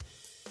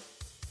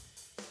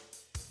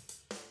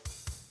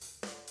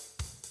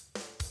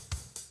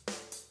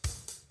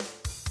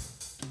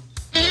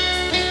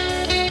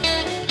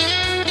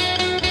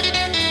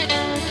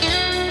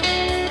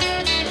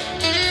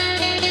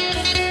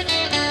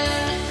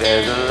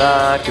There's a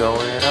lot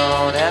going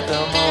on at the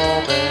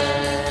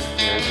moment.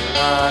 There's a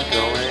lot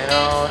going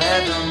on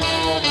at the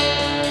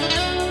moment.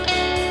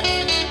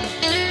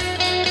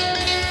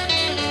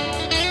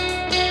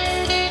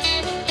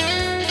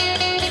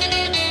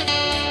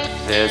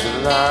 There's a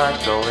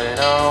lot going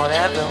on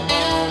at the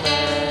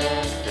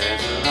moment.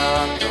 There's a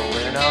lot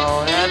going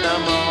on at the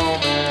moment.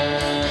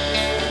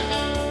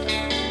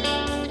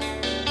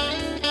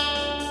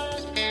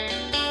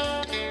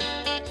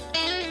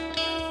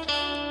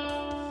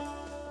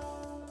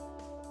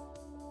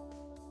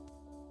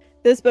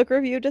 This book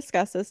review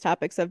discusses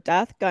topics of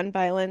death, gun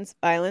violence,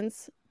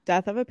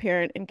 death of a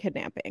parent, and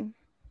kidnapping.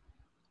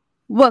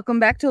 Welcome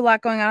back to A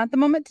Lot Going On at the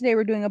Moment. Today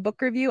we're doing a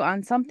book review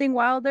on Something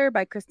Wilder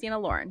by Christina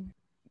Lauren.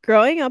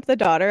 Growing up the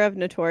daughter of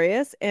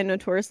notorious and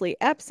notoriously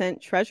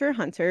absent treasure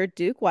hunter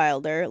Duke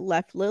Wilder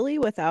left Lily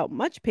without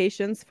much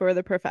patience for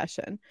the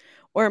profession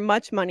or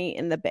much money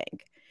in the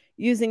bank.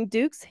 Using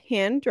Duke's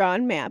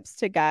hand-drawn maps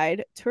to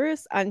guide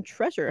tourists on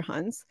treasure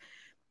hunts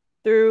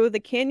through the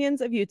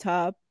canyons of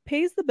Utah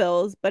pays the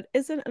bills, but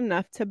isn't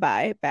enough to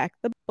buy back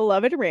the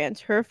beloved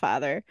ranch her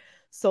father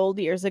sold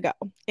years ago,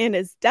 and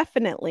is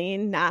definitely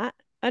not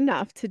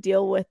enough to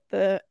deal with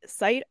the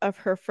sight of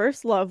her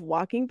first love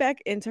walking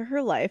back into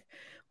her life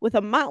with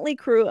a motley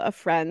crew of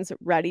friends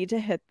ready to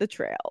hit the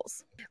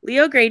trails.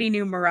 Leo Grady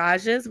knew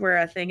mirages were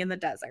a thing in the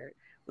desert.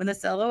 When the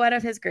silhouette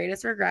of his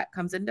greatest regret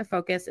comes into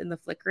focus in the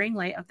flickering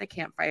light of the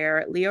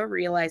campfire, Leo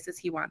realizes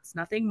he wants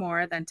nothing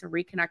more than to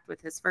reconnect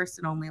with his first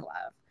and only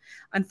love.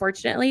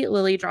 Unfortunately,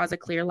 Lily draws a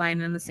clear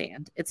line in the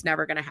sand. It's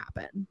never going to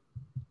happen.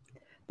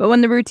 But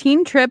when the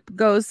routine trip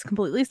goes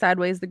completely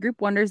sideways, the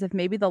group wonders if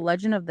maybe the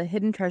legend of the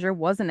hidden treasure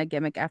wasn't a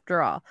gimmick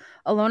after all.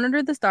 Alone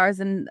under the stars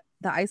in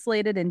the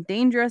isolated and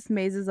dangerous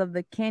mazes of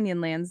the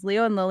Canyonlands,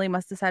 Leo and Lily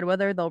must decide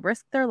whether they'll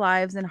risk their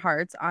lives and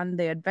hearts on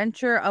the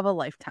adventure of a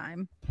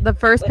lifetime. The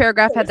first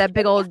paragraph had that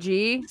big old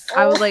G.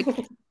 I was like,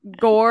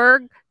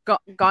 Gorg,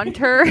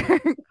 Gunter,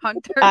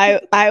 Hunter.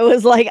 I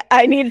was like,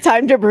 I need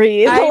time to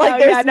breathe.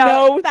 There's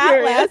no that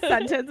period. last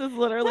sentence is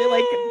literally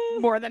like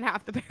more than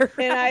half the paragraph.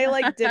 And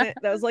I didn't.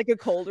 That was like a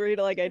cold read.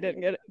 I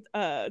didn't get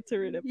to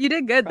read it. You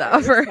did good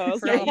though. prior, For, so I was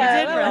for Yeah, like, you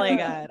that. did really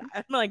good.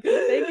 I'm like,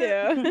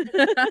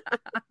 Thank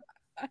you.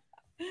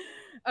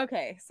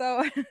 Okay,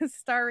 so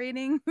star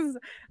ratings.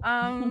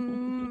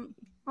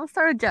 I'll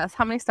start with Jess.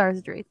 How many stars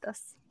did you rate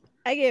this?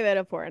 I gave it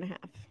a 4.5.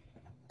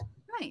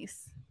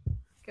 Nice.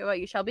 Okay, what about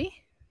you, Shelby?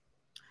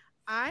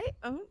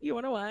 You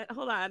want to what?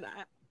 Hold on.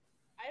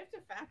 I have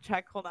to fact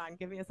check. Hold on.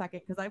 Give me a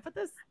second because I put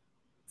this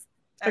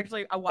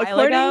actually a while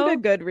According ago. to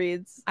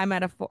Goodreads. I'm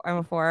a 4.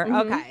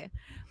 Mhm. Okay.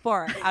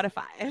 4 out of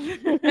 5.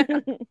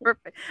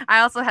 Perfect.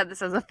 I also had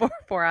this as a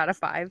 4 out of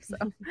 5. So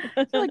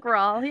I feel like we're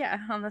all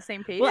on the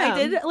same page. Well, Yeah.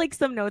 I did like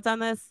some notes on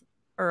this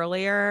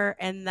earlier,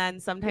 and then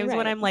sometimes when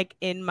Right. I'm like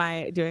in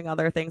my doing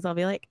other things, I'll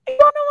be like, you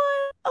know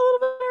what? A little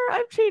bit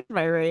better. I've changed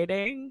my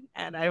rating,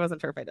 and I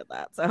wasn't sure if I did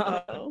that. So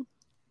Oh.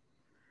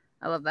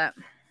 I love that.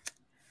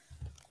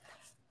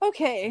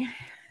 Okay,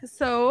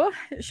 so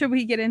should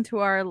we get into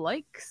our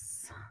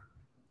likes?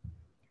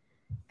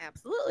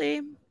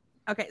 absolutely.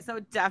 Okay, so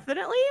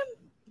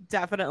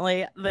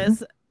definitely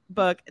this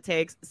book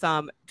takes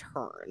some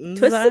turns.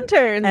 Twists and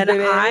turns, and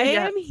baby. I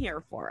Yeah. am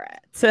here for it.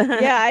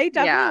 Yeah, I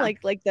definitely Yeah.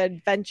 like the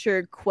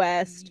adventure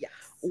quest, Yes.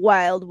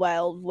 wild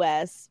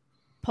west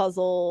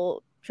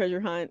puzzle treasure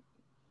hunt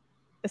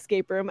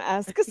escape room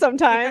esque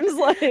sometimes.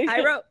 Like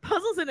I wrote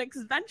puzzles and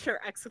adventure !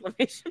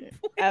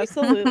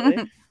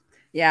 Absolutely.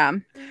 Yeah,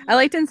 I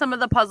liked in some of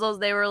the puzzles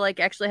they were like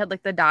actually had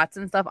like the dots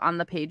and stuff on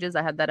the pages.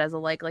 I had that as a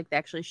like they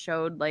actually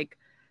showed like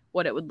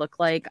what it would look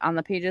like on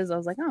the pages. I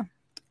was like, oh,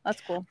 that's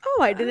cool. Oh,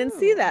 I didn't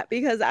see Oh. that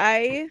because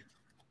I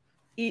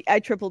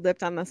triple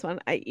dipped on this one.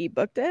 I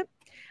ebooked it.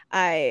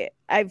 I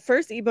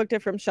first ebooked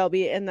it from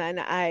Shelby, and then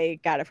I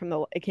got it from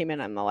it came in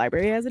on the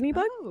library as an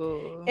ebook.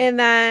 Oh. And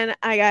then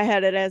I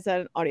had it as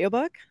an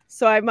audiobook.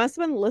 So I must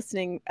have been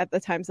listening at the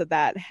times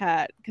that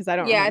had, because I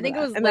don't Yeah, I remember think it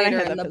that. was And then I later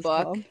had in the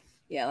physical. book.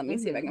 Yeah, let me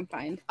see if I can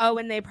find Oh,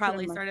 and they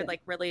probably mark started it.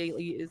 like really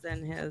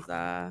using his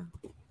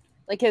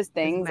like his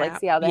things, like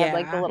map. see how they have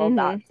like the Yeah. little Mhm.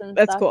 dots and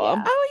That's stuff. cool.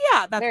 Yeah. Oh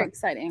yeah, that's Very fun.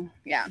 exciting.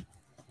 Yeah,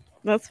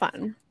 That's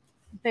fun.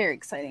 very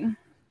exciting.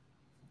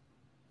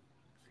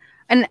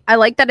 And I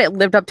like that it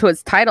lived up to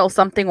its title,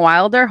 Something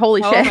Wilder.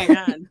 Holy Oh shit. my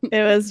god.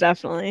 It was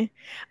definitely.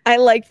 I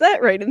liked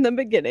that right in the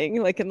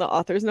beginning, like in the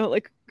author's note,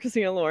 like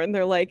Christina Lauren,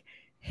 they're like,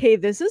 hey,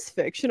 this is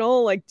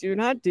fictional. Like, do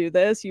not do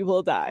this. You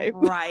will die.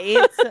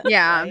 Right.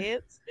 Yeah.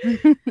 Right?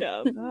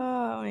 Yeah.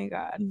 Oh my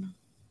god.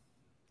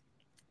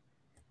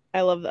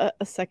 I love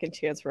a second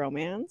chance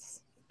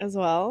romance as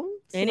well.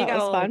 So And you that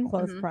got a was little fun.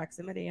 close Mhm.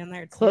 proximity in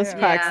there too. Close Yeah.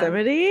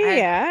 proximity. I had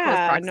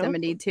Yeah. close No-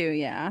 proximity too.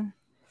 Yeah.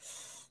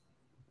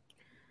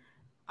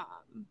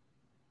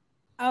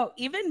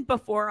 Even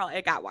before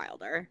it got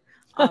wilder,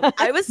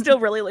 I was still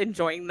really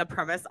enjoying the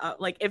premise of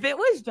like if it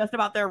was just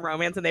about their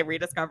romance and they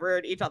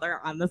rediscovered each other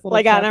on this little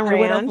Like on trip, a I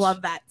would have ranch?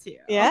 loved that too.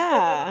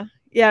 Yeah.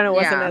 Yeah. And it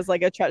wasn't Yeah. as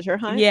like a treasure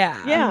hunt.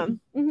 Yeah. Yeah.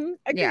 hmm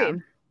Agreed. Yeah.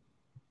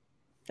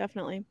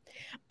 Definitely.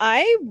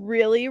 I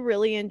really,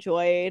 really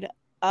enjoyed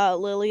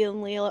Lily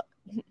and Lily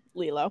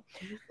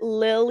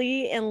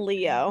and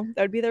Leo.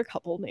 That would be their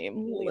couple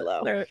name,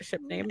 Lilo. Their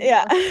ship name.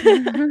 Yeah.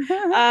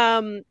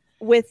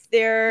 With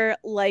their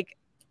like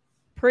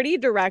pretty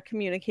direct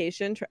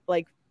communication,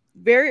 like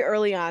very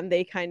early on,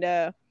 they kind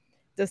of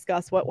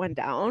discuss what went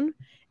down.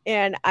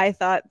 And I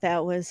thought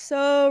that was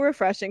so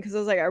refreshing because I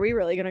was like, are we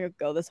really going to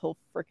go this whole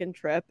freaking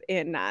trip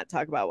and not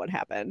talk about what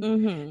happened?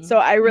 Mm-hmm. So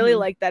I really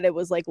liked that it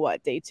was like,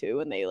 what, day 2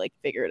 and they like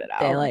figured it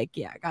out. They like,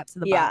 got to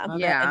the bottom of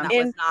it. And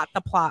that was not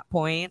the plot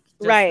point.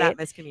 Just that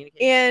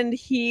miscommunication. And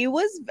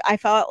I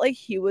felt like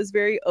he was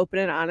very open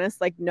and honest.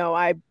 Like, no,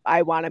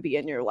 I want to be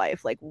in your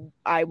life. Like,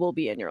 I will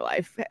be in your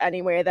life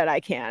any way that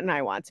I can.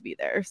 I want to be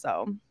there.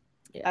 So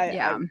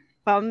I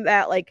found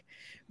that like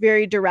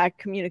very direct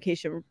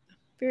communication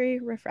very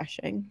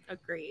refreshing.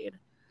 Agreed.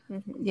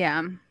 Mm-hmm.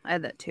 Yeah, I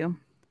had that too.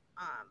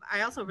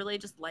 I also really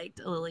just liked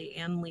Lily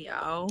and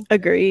Leo.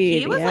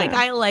 Agreed. He was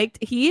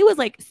he was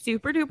like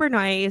super duper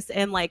nice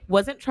and like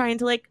wasn't trying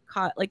to like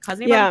cause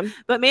anybody.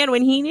 But man,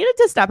 when he needed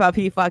to step up,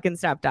 he fucking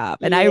stepped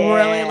up. And I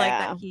really like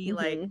that he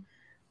like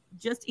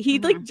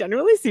like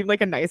genuinely seemed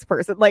like a nice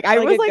person. Like I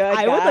was like,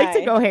 I would like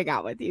to go hang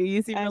out with you.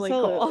 You seem really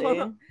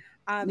cool.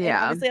 And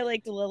obviously I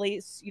liked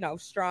Lily,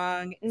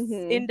 strong,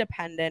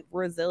 independent,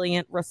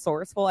 resilient,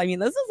 resourceful. I mean,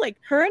 this is like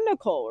her and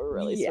Nicole were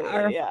really sweet.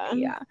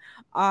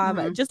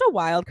 Just a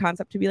wild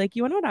concept to be like,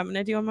 you know what I'm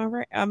gonna do on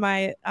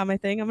my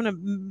thing? I'm gonna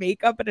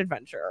make up an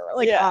adventure.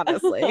 Like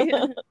honestly.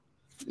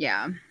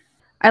 Yeah.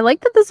 I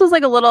like that this was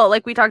like a little,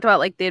 like we talked about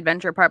like the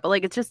adventure part, but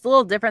like it's just a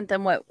little different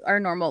than what our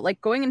normal,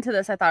 like going into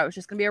this, I thought it was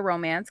just gonna be a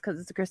romance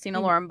because it's a Christina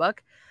Lauren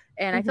book.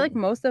 And I feel like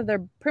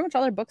pretty much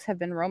all their books have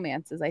been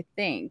romances, I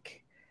think.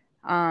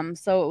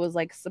 So it was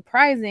like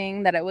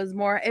surprising that it was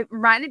more, it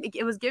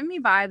was giving me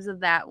vibes of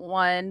that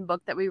one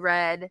book that we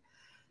read.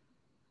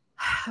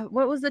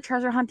 What was the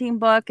treasure hunting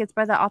book? It's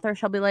by the author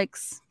Shelby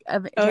Lakes.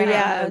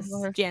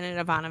 Janet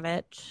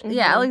Ivanovich.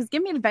 Yeah, like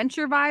give me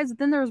adventure vibes. But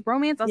then there was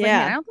romance. I was like,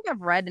 man, I don't think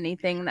I've read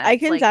anything that I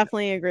can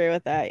definitely agree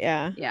with that.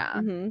 Yeah.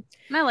 And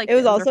I like it.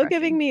 Was also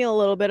giving me a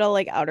little bit of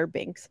like Outer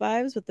Banks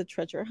vibes with the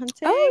treasure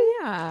hunting. Oh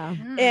yeah.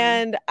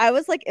 And I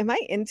was like, am I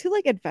into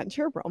like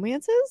adventure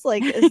romances?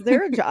 Like, is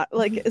there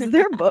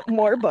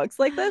more books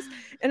like this?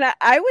 And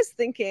I was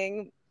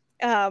thinking,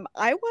 I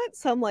want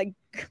some like,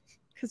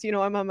 because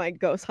I'm on my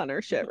ghost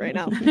hunter shit right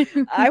now.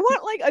 I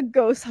want like a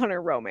ghost hunter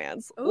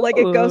romance. Ooh. Like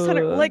a ghost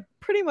hunter, like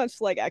pretty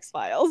much like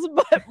X-Files,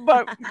 but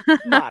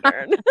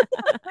modern.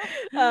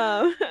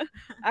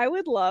 I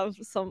would love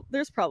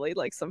there's probably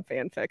like some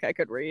fanfic I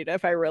could read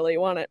if I really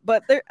want it.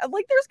 But there's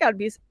gotta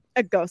be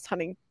a ghost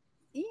hunting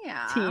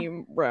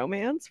team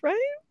romance, right?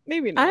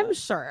 Maybe not. I'm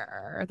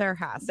sure there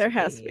has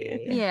to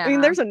be. Yeah. I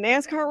mean, there's a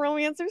NASCAR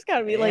romance. There's got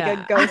to be like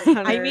a ghost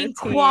hunter. I mean,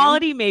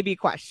 quality may be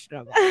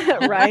questionable,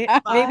 right?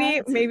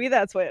 Maybe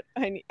that's what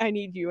I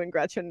need you and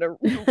Gretchen to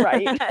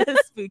write.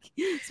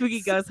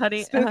 spooky ghost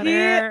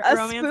hunter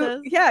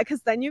romances.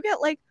 Because then you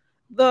get like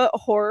the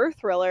horror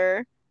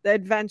thriller, the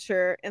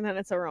adventure, and then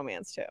it's a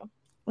romance too.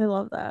 I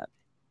love that.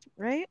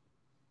 Right?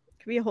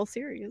 Could be a whole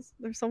series.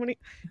 There's so many.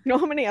 You know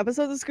how many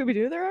episodes of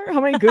Scooby-Doo there are?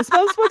 How many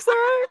Goosebumps books there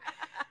are?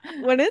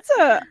 When it's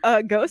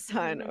a ghost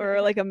hunt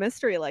or like a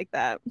mystery like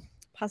that,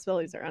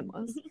 possibilities are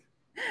endless.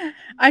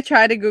 I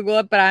try to Google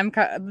it, but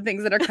the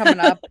things that are coming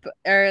up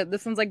are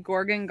this one's like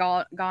Gorgon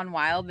Gone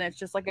Wild, and it's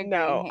just like a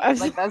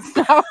like that's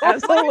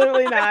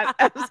absolutely not.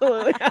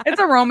 Absolutely not.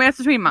 It's a romance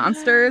between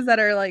monsters that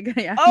are like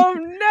Oh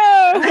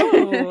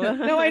no,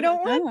 no, I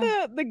don't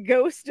want the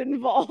ghost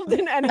involved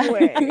in any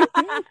way.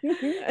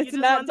 It's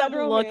not them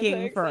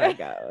looking for a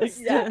ghost.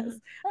 Yes,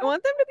 I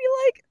want them to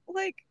be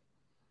like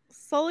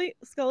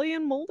Scully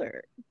and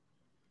Mulder.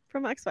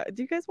 From X-Files.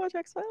 Do you guys watch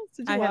X-Files?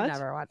 Did you watch? I have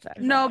never watched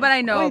X-Files. No, but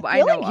I know. I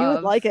feel like you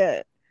would like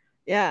it.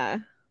 Yeah.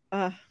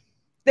 That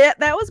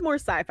was more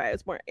sci-fi. It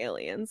was more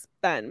aliens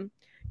than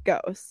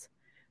ghosts.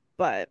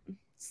 But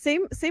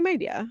same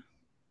idea.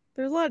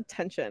 There's a lot of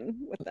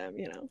tension with them,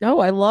 Oh,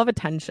 I love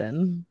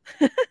attention.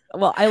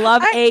 Well, I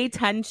love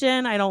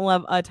tension. I don't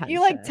love attention. You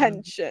like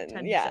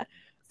tension. Yeah.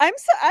 I'm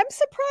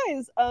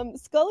surprised.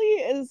 Scully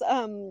is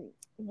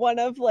one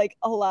of like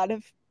a lot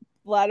of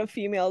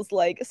females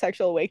like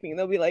sexual awakening.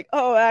 They'll be like,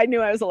 oh, I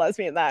knew I was a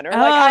lesbian then, or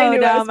like I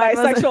knew I was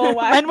bisexual.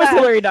 Mine was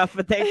Hilary Duff,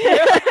 but thank you.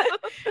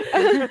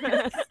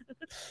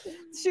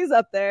 She's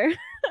up there.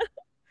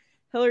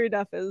 Hilary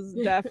Duff is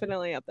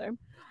definitely up there.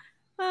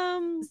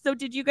 So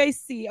did you guys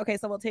see? Okay,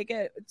 so we'll take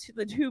it to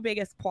the two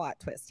biggest plot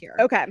twists here.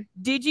 Okay.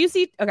 Did you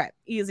see? Okay,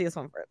 easiest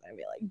one first. I'd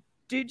be like,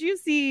 did you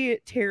see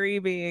Terry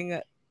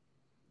being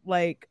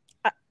like?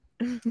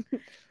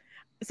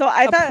 So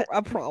I thought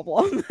a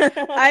problem.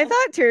 I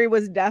thought Terry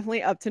was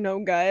definitely up to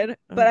no good,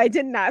 but I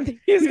did not think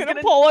he was going to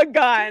pull a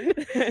gun.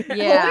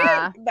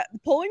 Yeah.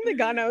 Pulling the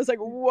gun, I was like,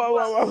 whoa.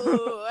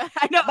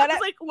 I know. But I was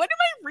like, what am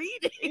I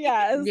reading?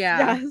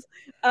 Yes.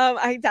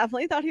 I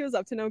definitely thought he was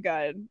up to no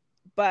good,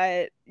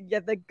 but yeah,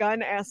 the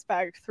gun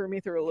aspect threw me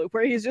through a loop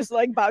where he's just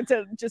like about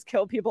to just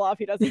kill people off.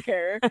 He doesn't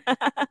care.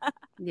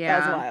 Yeah.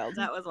 That was wild.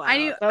 That was wild. I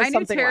knew That was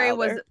something Terry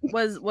wilder.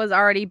 was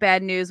already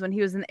bad news when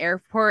he was in the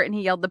airport and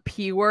he yelled the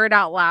P word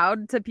out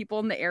loud to people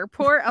in the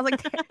airport. I was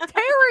like,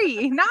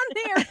 Terry, not in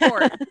the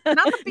airport,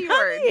 not the P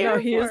word. No,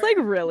 he was like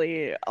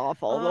really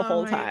awful the Oh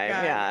whole my time.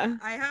 God. Yeah.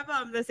 I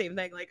have the same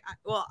thing. Like,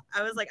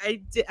 I was like,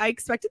 I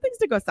expected things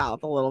to go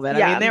south a little bit. I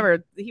Yeah.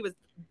 mean, he was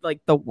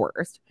like the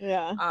worst.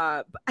 Yeah.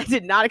 But I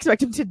did not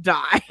expect him to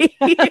die.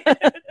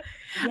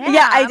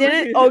 Yeah, I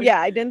didn't. Oh, yeah,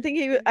 I didn't think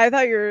he. I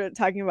thought you were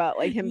talking about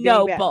like him.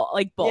 No, being bad. both.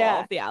 Like both.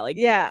 Yeah. Yeah. Like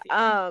Yeah.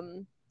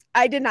 both,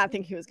 I did not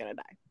think he was gonna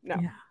die. No.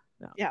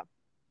 Yeah.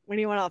 When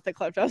he went off the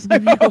cliff, I was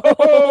like, No.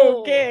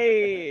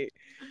 okay.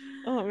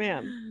 Oh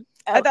man.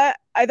 I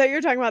thought you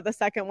were talking about the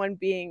second one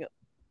being,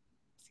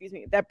 excuse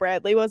me, that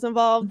Bradley was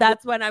involved.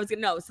 That's when I was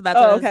gonna know. So that's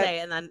Oh, what I was okay.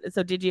 saying. And then,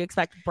 so did you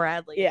expect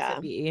Bradley Yeah.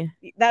 to be?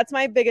 That's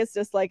my biggest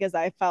dislike. Is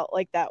I felt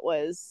like that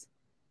was,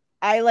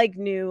 I like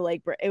knew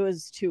like it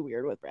was too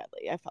weird with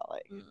Bradley. I felt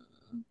like.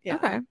 Yeah.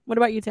 Okay. What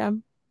about you,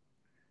 Tim?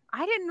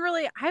 I didn't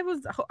really. I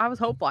was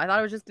hopeful. I thought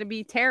it was just gonna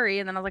be Terry,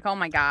 and then I was like, oh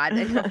my god,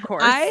 of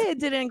course. I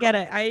didn't get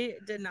it. I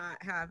did not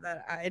have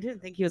that. I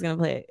didn't think he was gonna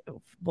play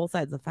both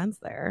sides of the fence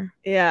there.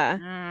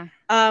 Yeah.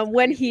 Mm.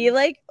 When he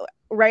like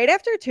right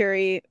after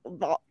Terry,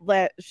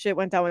 that shit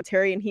went down with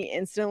Terry, and he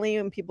instantly,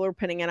 when people were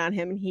putting it on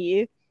him, and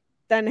he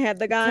then had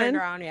the gun. Turned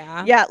around,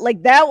 yeah. Yeah,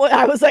 like that was.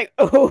 I was like,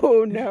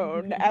 oh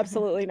no,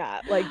 absolutely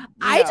not. Like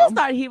I no. just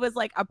thought he was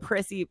like a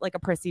prissy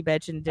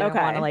bitch and didn't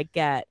want Okay. to like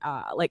get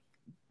like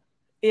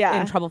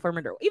yeah. in trouble for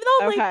murder. Even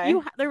though like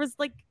Okay. there was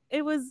like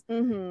it was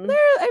Mhm. there.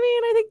 I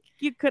mean, I think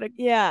you could have.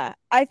 Yeah,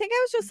 I think I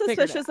was just Figured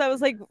it suspicious. I was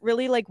like,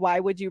 really, like, why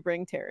would you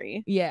bring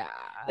Terry? Yeah.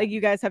 Like,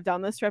 you guys have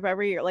done this trip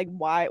every year. Like,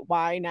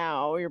 why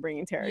now you're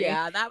bringing Terry?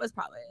 Yeah, that was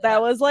probably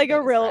that was the like a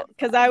biggest real red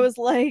because flag. I was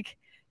like,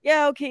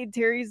 yeah, okay,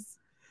 Terry's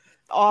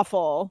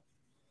awful,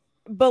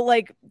 but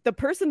like the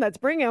person that's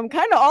bringing him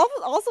kind of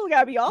also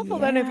gotta be awful.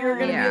 Then if you're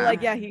gonna be Yeah.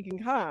 like, yeah, he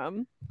can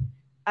come.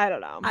 I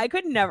don't know. I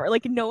could never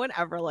like no one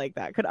ever like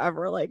that could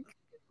ever like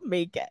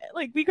make it.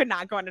 Like we could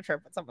not go on a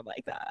trip with someone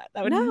like that.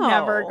 That would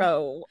never No.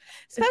 go.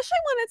 Especially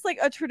when it's like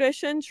a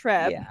tradition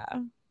trip. Yeah.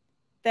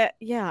 That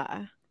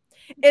yeah.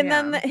 And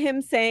Yeah. then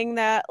him saying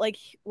that like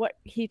what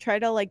he tried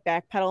to like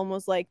backpedal and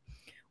was like,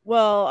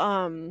 well,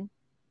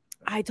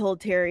 I told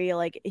Terry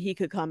like he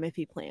could come if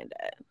he planned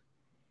it.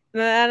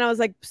 And then I was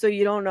like, so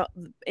you don't know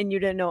and you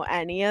didn't know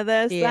any of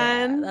this Yeah,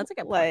 then? that's a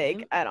good like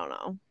point. I don't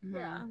know.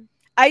 Yeah.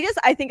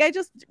 I think I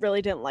just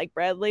really didn't like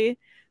Bradley.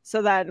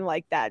 So then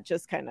like that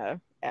just kind of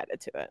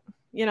added to it,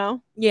 you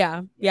know?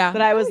 Yeah. Yeah.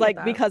 But I was get like,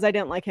 that. because I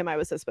didn't like him, I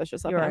was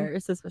suspicious of you him. were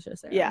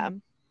suspicious. Yeah.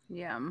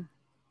 Yeah.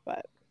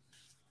 But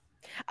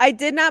I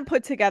did not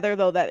put together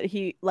though that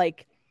he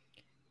like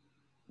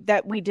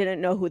that we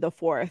didn't know who the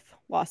fourth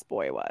lost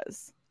boy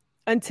was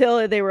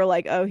until they were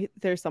like, oh,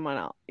 there's someone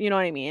else. You know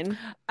what I mean?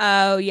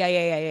 Oh yeah.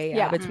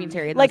 Yeah. Between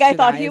Terry and Like those I two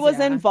thought he guys, was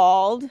yeah.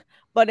 involved,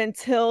 but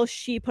until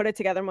she put it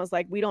together and was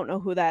like, we don't know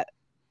who that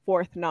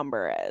fourth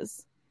number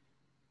is.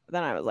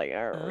 Then I was like,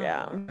 oh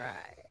yeah.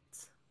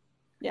 Right.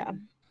 Yeah.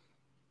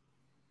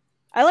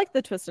 I like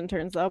the twists and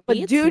turns though. But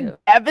Me dude, too.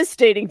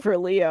 devastating for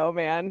Leo,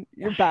 man.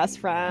 Your best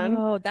friend.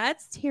 Oh,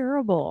 that's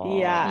terrible.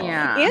 Yeah.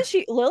 Yeah.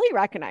 And Lily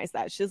recognized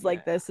that. She's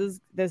like, Yeah. this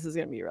is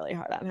gonna be really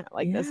hard on him.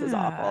 Like this is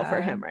awful for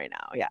Yeah. him right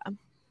now. Yeah.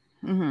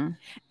 Mm-hmm.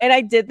 And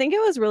I did think it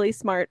was really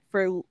smart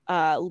for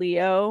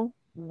Leo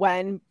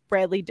when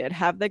Bradley did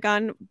have the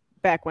gun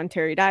back when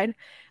Terry died,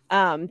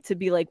 to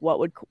be like, what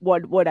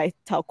would I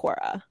tell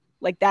Cora?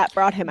 Like that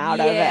brought him out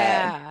of it.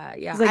 Yeah.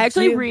 He's like, I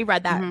actually dude-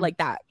 reread that Mhm. like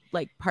that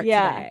part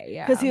Yeah. today.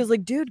 Yeah. Because he was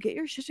like, dude, get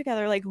your shit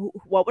together. Like,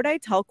 what would I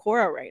tell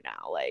Cora right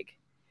now? Like,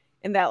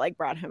 and that like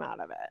brought him out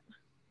of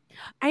it.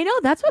 I know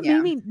that's what Yeah.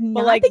 made me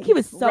not like, think he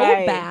was so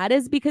right. bad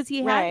is because he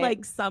had Right.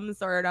 like some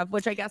sort of,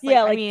 which I guess like,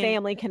 Yeah, I like mean,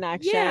 family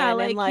connection. yeah,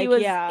 and, like he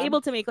was yeah.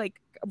 able to make like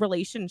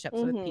relationships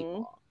with Mhm.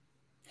 people.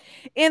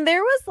 And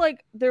there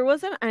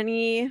wasn't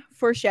any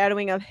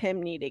foreshadowing of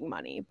him needing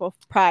money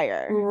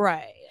prior.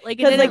 Right. Like it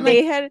Because like didn't,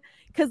 they had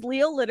because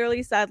Leo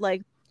literally said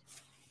like,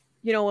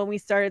 you know, when we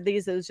started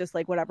these, it was just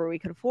like whatever we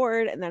could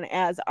afford. And then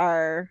as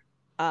our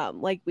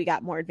like we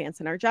got more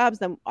advanced in our jobs,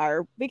 then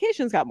our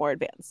vacations got more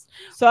advanced.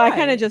 So I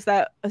kind Right. of just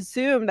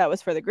assumed that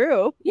was for the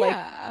group. Like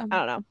yeah. I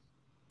don't know.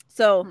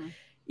 So Hmm.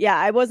 yeah,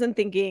 I wasn't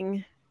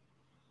thinking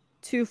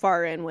too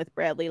far in with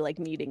Bradley like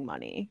needing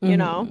money, you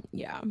know, Mhm.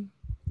 Yeah.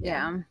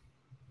 Yeah.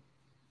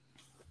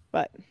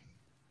 but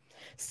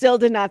still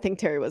did not think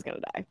Terry was gonna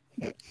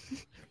die.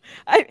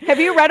 Have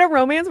you read a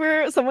romance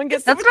where someone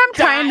gets That's what I'm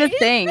trying to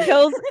think.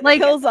 kills Like,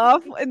 kills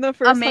off in the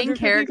first main 150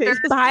 character pages?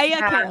 By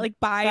Yeah.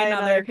 by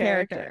another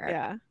character.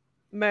 Yeah,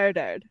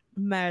 murdered.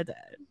 Murdered.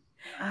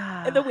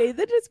 Ah. And the way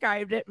they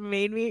described it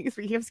made me,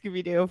 speaking of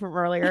Scooby Doo from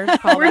earlier,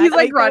 Where he's,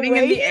 like, the running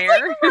in way the he's, air.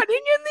 like,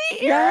 running in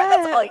the air.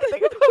 That's all I can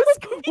think about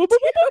Scooby Doo.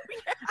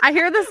 I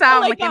hear the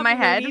sound like in that my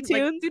head. Looney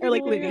Tunes, or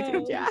like Looney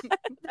Tunes. Yeah,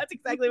 that's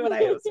exactly what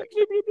I was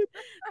picturing.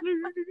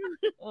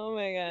 Oh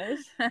my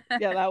gosh.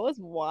 Yeah, that was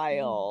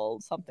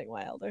wild. Something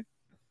wilder.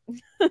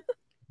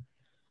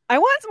 I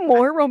want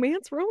more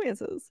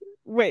romances.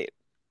 Wait.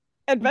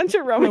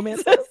 Adventure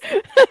romances.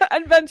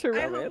 Adventure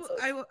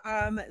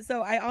romances.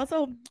 So I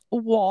also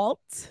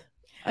Walt.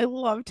 I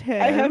loved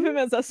him. I have him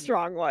as a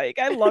strong like.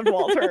 I loved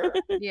Walter.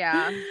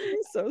 Yeah.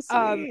 So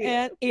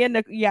sweet.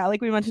 And yeah,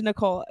 like we mentioned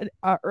Nicole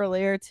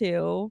earlier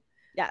too.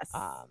 yes.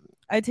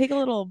 I'd take a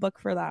little book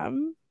for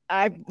them.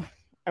 I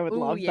would Ooh,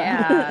 love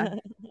yeah. that.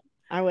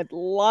 I would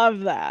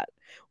love that.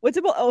 What's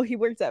about? Oh, he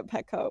works at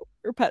Petco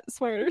or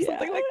PetSmart or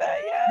something like that.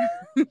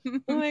 Yeah.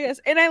 Oh my gosh.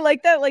 And I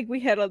like that. Like we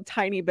had a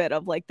tiny bit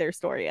of like their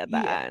story at the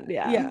end.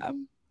 Yeah.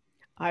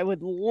 I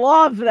would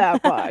love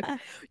that book.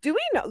 Do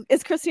we know?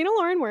 Is Christina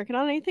Lauren working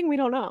on anything? We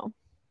don't know.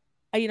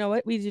 You know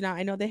what? We do not.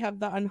 I know they have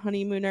the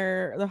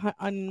Unhoneymooner, the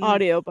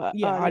Audiobook.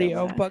 Yeah,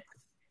 audiobook.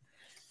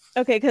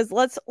 Okay, because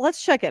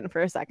let's check in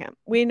for a second.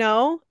 We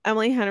know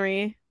Emily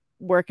Henry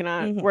working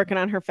on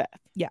her 5th.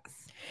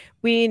 Yes.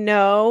 We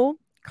know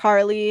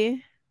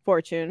Carly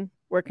Fortune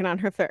working on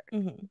her 3rd.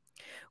 Mm-hmm.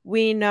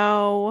 We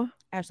know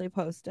Ashley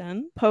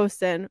Poston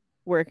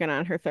working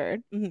on her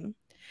 3rd. Mm-hmm.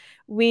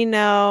 We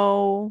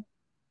know.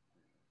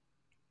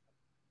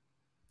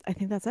 I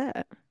think that's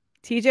it.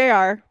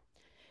 TJR.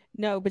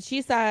 No, but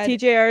she said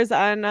TJR's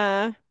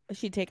on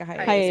she'd take a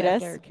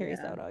hiatus. after Carrie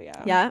Soto.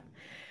 Yeah.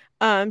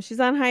 She's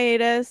on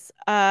hiatus.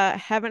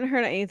 Haven't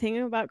heard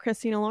anything about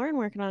Christina Lauren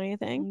working on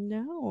anything.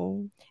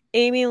 No.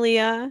 Amy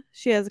Leah,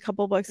 she has a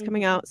couple books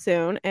coming out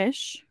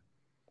soon-ish.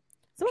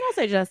 Someone else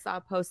I just saw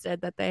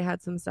posted that they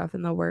had some stuff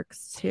in the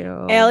works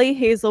too. Allie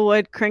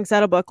Hazelwood cranks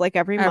out a book like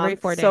every month,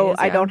 4 days, so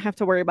I don't have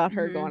to worry about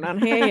her going on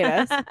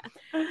hiatus.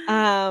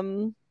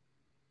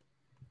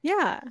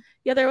 Yeah.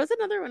 There was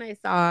another one I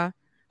saw.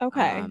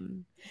 Okay.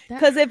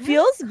 Because it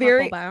feels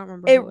very. But I don't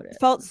remember. It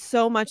felt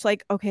so much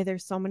like, okay,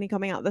 there's so many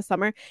coming out this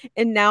summer,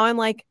 and now I'm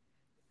like,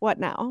 what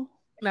now?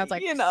 And I was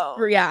like,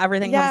 Yeah.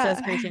 everything comes to a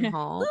screeching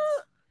halt.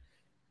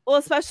 Well,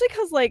 especially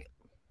because like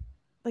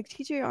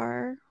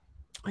TJR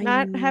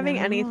not having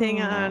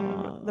anything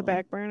on the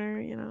back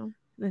burner,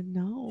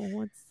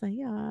 No, it's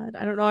sad.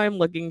 I don't know. I'm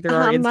looking through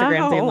our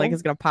Instagram thing, like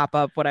it's gonna pop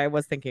up what I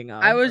was thinking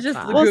of. I was just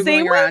Well,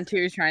 same Googling around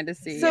too, trying to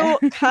see. So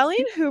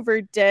Colleen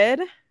Hoover did,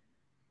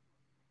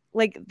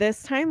 like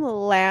this time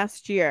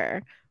last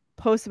year,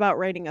 post about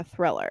writing a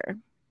thriller.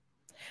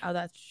 Oh,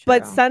 that's true.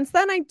 But since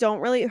then, I don't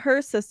really.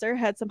 Her sister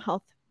had some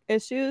health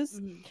issues,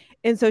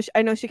 and so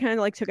I know she kind of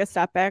like took a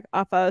step back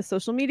off of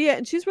social media,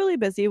 and she's really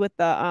busy with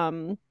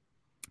the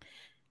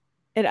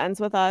It Ends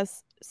With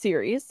Us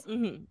series,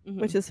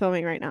 which is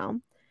filming right now.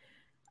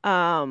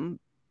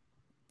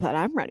 But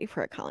I'm ready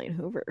for a Colleen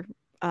Hoover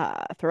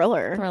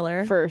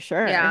thriller for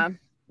sure. Yeah.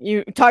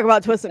 You talk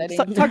about twisting,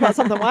 talk about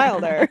something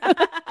wilder.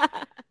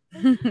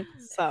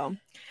 So,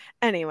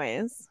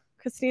 anyways,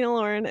 Christina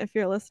Lauren, if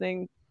you're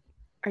listening,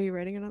 are you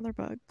writing another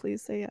book?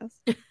 Please say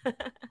yes.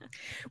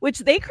 Which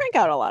they crank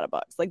out a lot of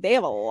books. Like they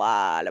have a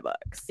lot of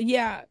books.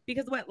 Yeah,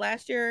 because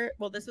last year?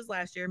 Well, this was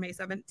last year, May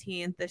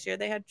 17th. This year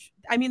they had.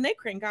 I mean, they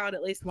crank out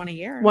at least one a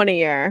year.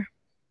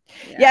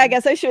 Yeah, I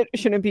guess I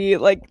shouldn't be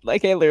like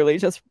I literally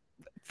just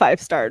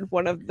 5-starred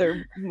one of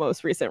their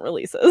most recent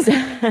releases.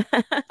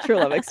 True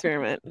Love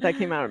Experiment that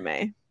came out in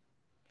May.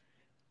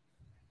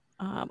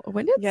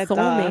 When did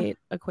Soulmate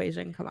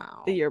Equation come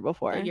out? The year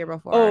before.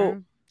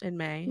 Oh, in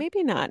May.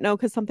 Maybe not. No,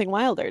 because Something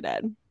Wilder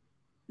did.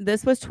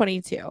 This was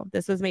 22.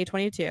 This was May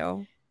 22.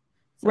 So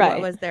right.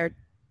 What was their?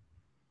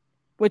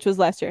 Which was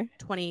last year.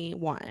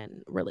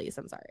 21 release.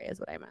 I'm sorry, is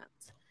what I meant.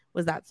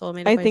 Was that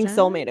Soulmate Equation? I think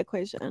Soulmate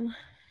Equation.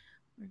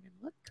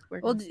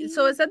 We're gonna look.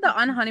 So it said the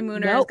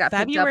Unhoneymooners got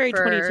February picked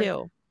up for...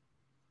 22.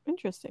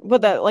 Interesting.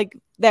 But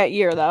that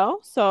year though.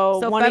 So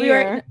one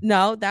February. year.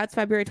 No, that's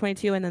February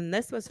 22, and then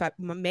this was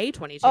May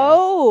 22.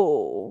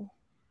 Oh.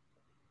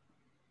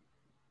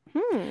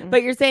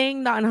 But you're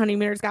saying the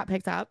Unhoneymooners got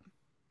picked up?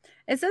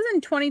 It says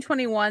in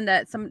 2021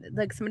 that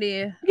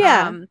somebody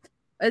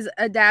is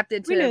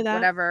adapted to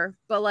whatever.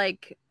 But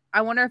like,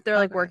 I wonder if they're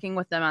like working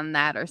with them on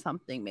that or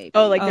something. Maybe.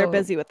 Oh, like they're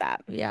busy with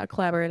that. Yeah,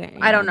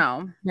 collaborating. I don't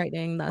know.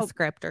 Writing the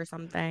script or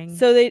something.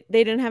 So they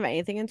didn't have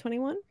anything in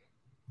 21.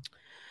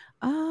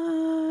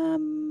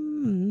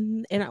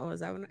 And was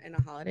that when In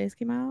the Holidays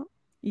came out?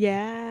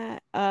 Yeah.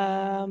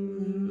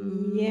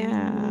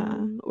 Yeah.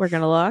 We're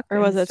gonna look, or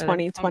was it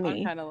 2020?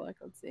 I'm trying to look.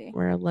 Let's see.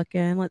 We're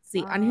looking. Let's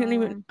see.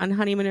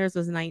 Unhoneymooners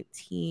was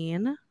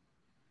 19.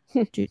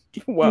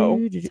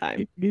 Whoa.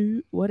 Time.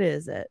 What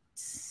is it?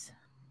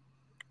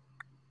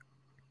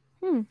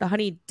 The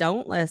Honey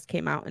Don't List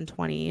came out in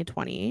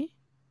 2020.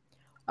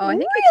 Oh, I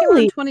think it came out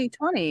in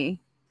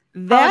 2020.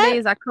 Holiday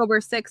is October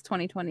 6,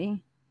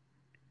 2020.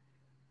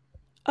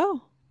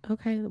 Oh,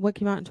 okay. What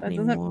came out in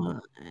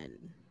 2021?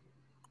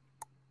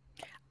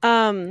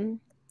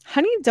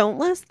 Honey Don't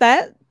List,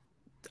 that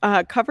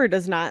cover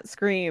does not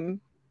scream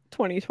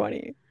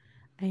 2020.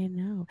 I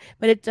know,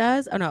 but it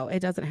does. Oh no, it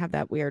doesn't have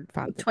that weird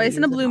font. Twice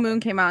in a Blue Moon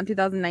came out in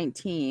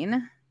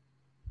 2019.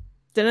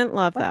 Didn't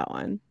love that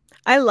one.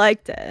 I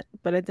liked it,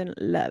 but I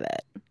didn't love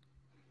it.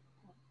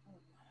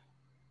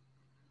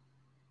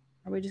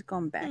 Are we just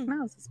going back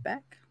now? Is this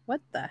back?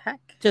 What the heck?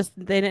 Just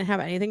they didn't have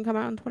anything come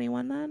out in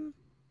 21 then?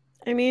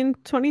 I mean,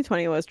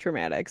 2020 was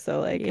traumatic, so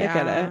like I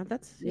get it.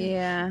 That's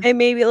Yeah. And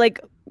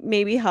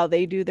maybe how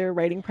they do their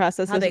writing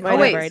process How they might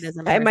collaborate have- as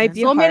a it might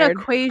be Soulmate hard,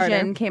 Equation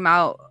harder. came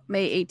out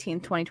May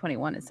 18th,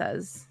 2021. It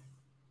says.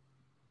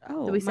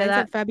 Oh, Did we say mine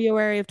that? said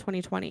February of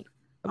 2020.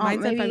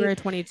 Mine said maybe- February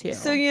 22.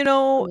 So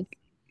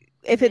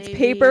if it's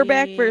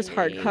paperback versus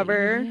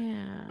hardcover,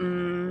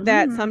 Yeah.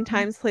 that Mhm.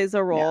 sometimes plays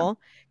a role.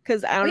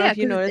 Because I don't know if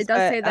you 'cause noticed, it does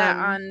but, say that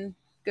on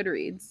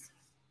Goodreads.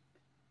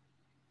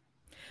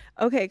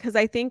 Okay, because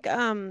I think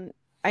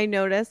I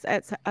noticed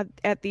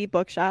at the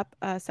bookshop,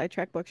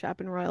 Sidetrack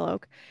Bookshop in Royal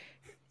Oak,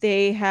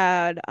 they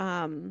had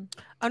Oh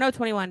no,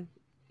 21.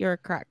 You're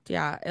correct.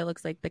 Yeah, it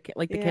looks like the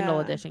Kindle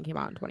Yeah. edition came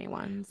out in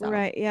 21. So.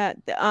 right, yeah,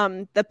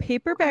 the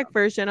paperback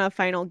version of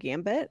Final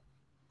Gambit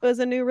was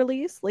a new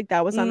release. Like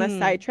that was on the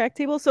Sidetrack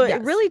table, so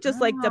Yes. it really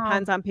just like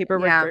depends on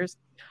paperback Yeah. versus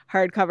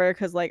hardcover.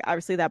 Because like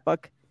obviously that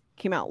book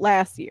came out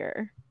last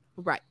year,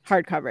 Right.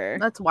 hardcover.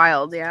 That's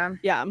wild. Yeah.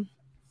 Yeah,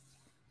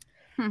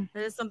 It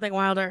is something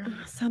wilder.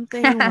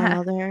 something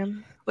wilder.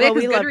 Well,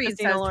 we love Goodreads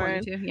Christina says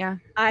Lauren. 22. Yeah.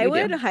 I we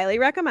do. would highly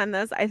recommend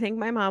this. I think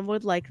my mom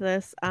would like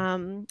this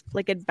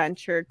like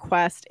adventure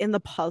quest in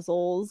the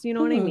puzzles, you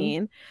know what I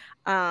mean?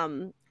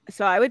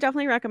 So I would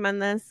definitely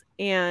recommend this,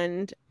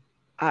 and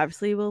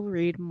obviously we'll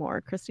read more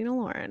Christina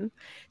Lauren.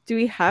 Do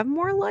we have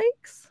more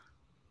likes?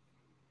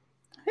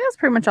 I think that's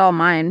pretty much all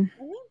mine. I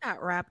think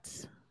that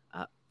wrapped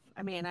up.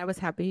 I mean, I was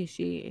happy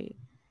she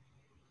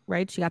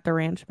got the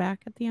ranch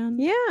back at the end.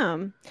 Yeah.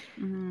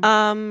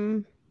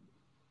 Mhm.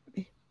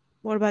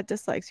 What about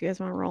dislikes? You guys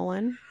want to roll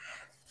in?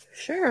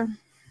 Sure.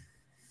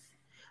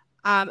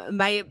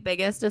 My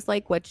biggest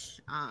dislike, which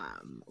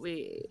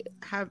we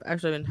have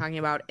actually been talking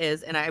about,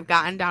 is, and I've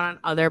gotten down on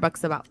other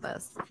books about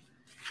this,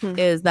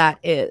 is that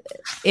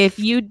if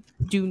you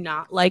do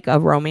not like a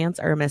romance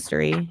or a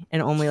mystery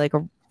and only like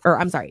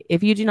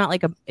if you do not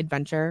like an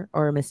adventure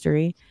or a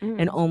mystery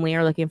and only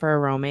are looking for a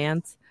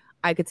romance,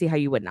 I could see how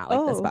you would not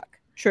like this book.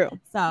 True.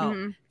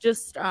 So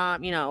just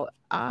even though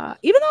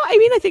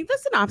I think the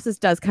synopsis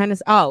does kind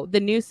of the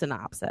new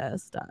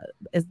synopsis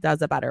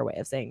does a better way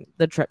of saying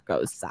the trip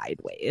goes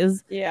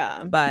sideways.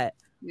 Yeah. But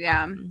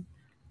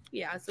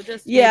yeah, so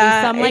just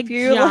some like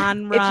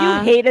genre. If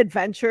you hate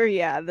adventure,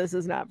 this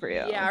is not for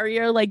you. Yeah, or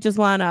you're like just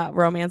want a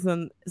romance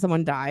and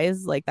someone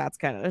dies, like that's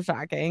kind of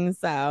shocking.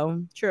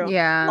 So true.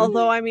 Yeah.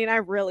 Although I mean, I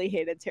really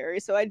hated Terry,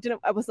 so I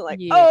wasn't like,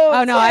 no,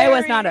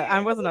 Terry! I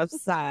wasn't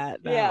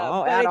upset.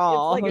 No, at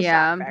all. It's like a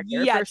shock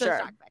factor, for it's a sure.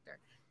 shock factor.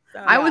 So,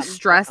 I was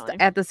stressed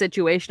definitely. at the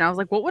situation. I was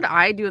like, what would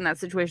I do in that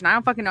situation? I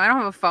don't fucking know. I don't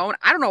have a phone.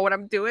 I don't know what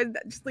I'm doing.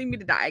 Just leave me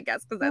to die, I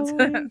guess, because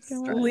that's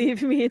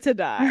Leave me to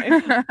die.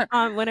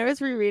 when I was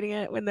rereading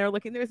it, when they're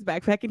looking through his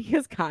backpack and he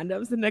has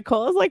condoms, and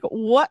Nicole is like,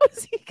 what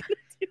was he gonna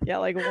do? Yeah,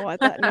 like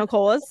what?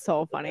 Nicole is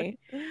so funny.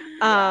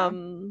 What other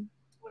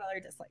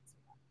dislikes?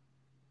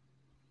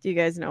 Do you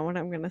guys know what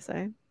I'm gonna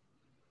say?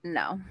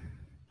 No.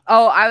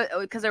 Oh,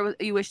 because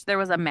you wish there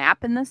was a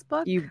map in this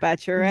book? You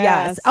bet your ass.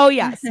 Yes. Oh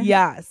yes,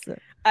 yes.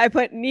 I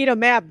put need a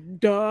map,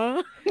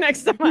 duh,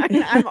 next to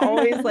mine. I'm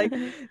always like,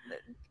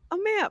 a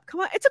map. Come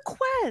on, it's a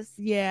quest.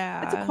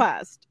 Yeah, It's a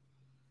quest.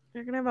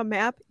 You're gonna have a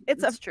map.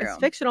 That's true. It's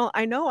fictional.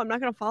 I know. I'm not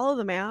gonna follow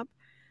the map,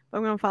 but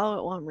I'm gonna follow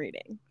it while I'm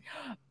reading.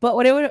 But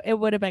what it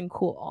would have been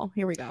cool.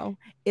 Here we go.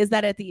 Is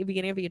that at the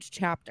beginning of each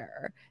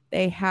chapter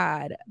they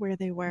had Where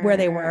they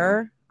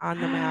were on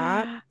the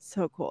map.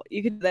 So cool.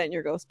 You could do that in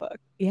your ghost book.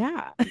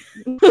 Yeah.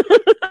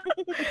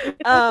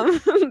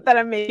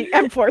 That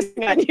I'm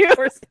forcing on you.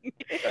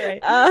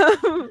 Right.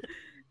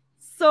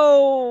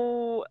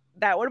 So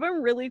that would have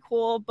been really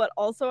cool. But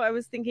also I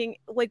was thinking,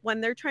 like,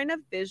 when they're trying to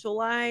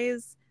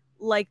visualize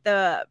like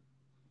the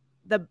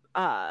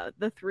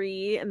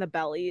three and the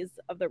bellies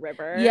of the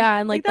river. Yeah,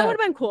 and like that would have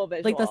been cool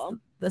visual. like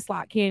the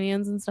slot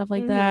canyons and stuff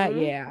like that.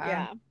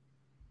 Yeah.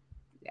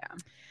 Yeah.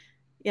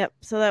 Yep.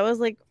 So that was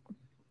like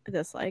a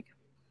dislike.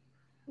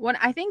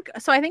 I think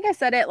I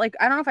said it, like,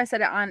 I don't know if I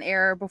said it on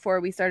air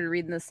before we started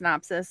reading the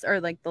synopsis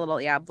or like the little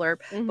blurb,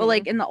 but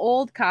like in the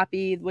old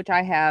copy, which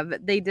I have,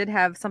 they did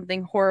have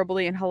something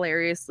horribly and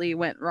hilariously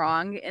went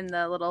wrong in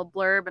the little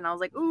blurb, and I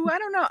was like, ooh, I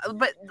don't know,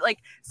 but like,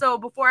 so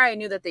before I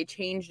knew that they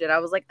changed it, I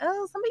was like,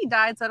 oh, somebody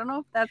died, so I don't know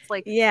if that's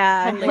like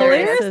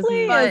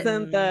hilariously but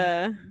isn't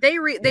the they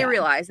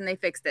realized and they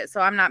fixed it,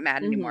 so I'm not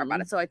mad anymore about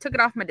it. So I took it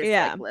off my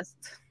dislike list,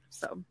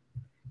 so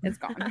it's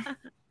gone.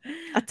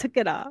 I took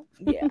it off.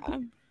 Yeah.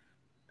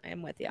 I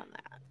am with you on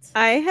that.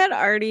 I had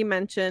already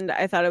mentioned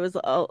I thought it was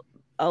a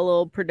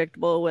little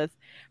predictable with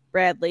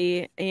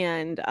Bradley,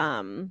 and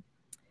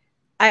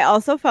I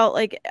also felt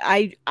like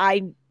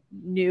I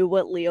knew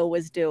what Leo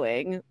was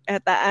doing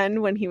at the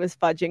end when he was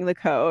fudging the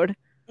code.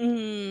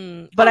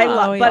 But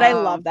I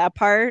love that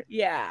part.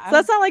 Yeah. So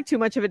that's not like too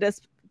much of a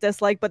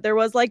dislike, but there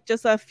was like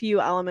just a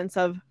few elements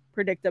of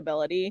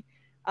predictability.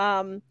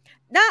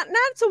 Not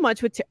so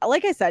much with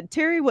like I said,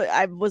 Terry.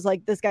 I was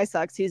like, this guy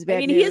sucks. He's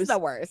bad. He's the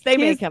worst. They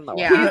make him the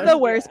worst. He's the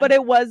worst. But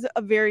it was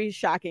a very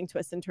shocking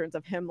twist in terms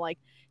of him like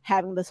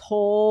having this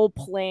whole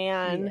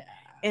plan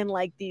and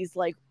like these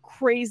like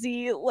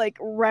crazy like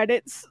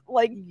Reddit's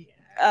like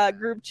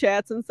group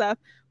chats and stuff.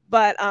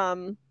 But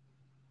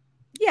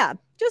Yeah,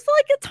 just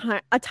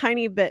like a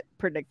tiny bit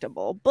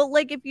predictable. But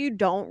like if you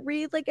don't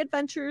read like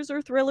adventures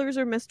or thrillers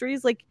or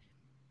mysteries, like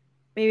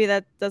maybe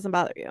that doesn't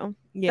bother you.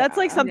 Yeah. That's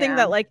like something Yeah.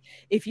 that like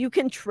if you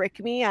can trick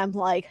me, I'm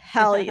like,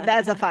 hell yeah,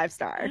 that's a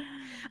 5-star.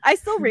 I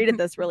still rated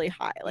this really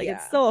high. Like Yeah.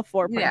 it's still a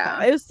 4.5.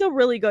 Yeah. It was still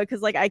really good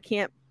because like I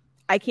can't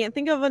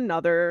think of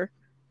another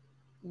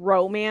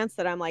romance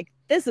that I'm like,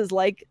 this is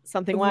like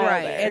something wilder.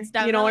 Right. It's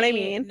you know what I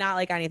definitely mean? not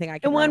like anything I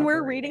can And when we're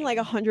remember reading like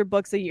reading. 100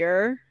 books a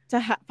year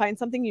to find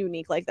something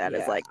unique like that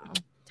is like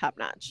top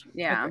notch.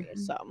 Yeah. Agreed.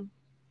 So,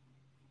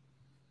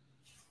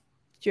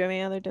 do you have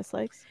any other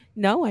dislikes?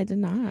 No, I did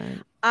not.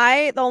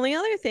 The only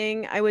other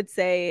thing I would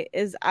say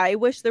is I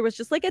wish there was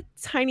just like a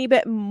tiny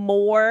bit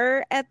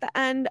more at the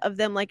end of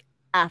them like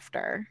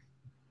after.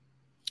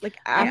 Like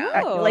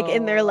after, like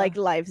in their like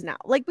lives now.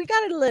 Like we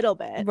got it a little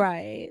bit.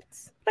 Right.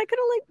 But I could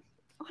have like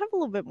I'll have a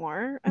little bit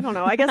more. I don't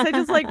know. I guess I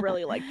just like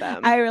really like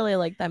them. I really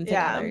like them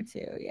Yeah. together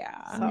too.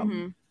 Yeah. So,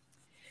 Mhm.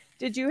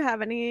 did you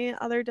have any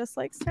other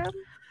dislikes, Tab?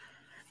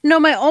 No,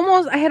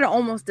 I had an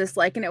almost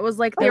dislike, and it was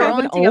like they Okay, were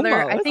only an together.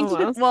 I almost. think,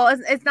 Almost. well,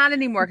 it's not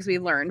anymore because we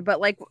learned, but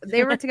like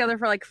they were together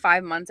for like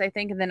 5 months, I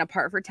think, and then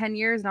apart for 10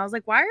 years. And I was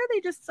like, why are they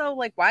just so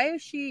like, why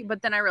is she?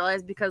 But then I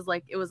realized because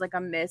like it was like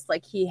a miss,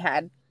 like he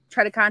had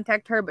tried to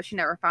contact her, but she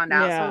never found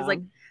out. So it was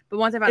like, but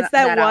once I found It's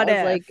that that out, what I was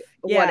if. like,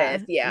 what Yeah.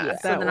 if? Yeah. Yeah.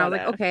 So That then I was what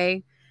like, if.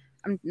 okay,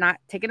 I'm not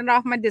taking it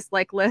off my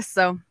dislike list.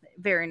 So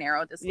very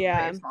narrow dislike.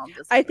 Yeah. Very small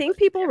dislike. I think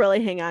people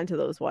really hang on to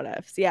those what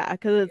ifs. Yeah.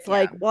 Because it's Yeah.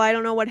 like, well, I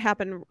don't know what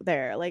happened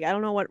there. Like, I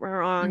don't know what went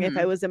wrong. If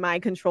Mhm. it was in my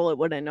control, it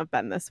wouldn't have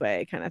been this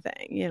way, kind of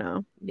thing, you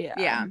know? Yeah.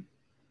 Yeah.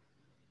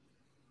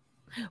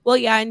 Well,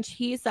 yeah, and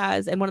he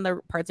says in one of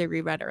the parts I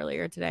reread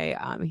earlier today,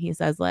 he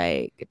says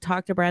like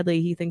talk to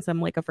Bradley. He thinks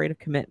I'm like afraid of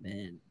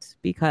commitment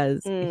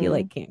because he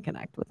like can't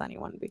connect with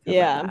anyone because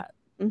Yeah. of that.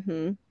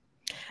 Mm-hmm.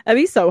 That'd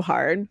be so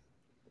hard.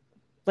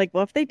 Like,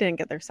 what if they didn't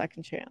get their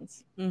second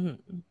chance?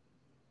 Mm-hmm.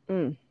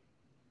 Mm.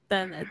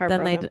 Then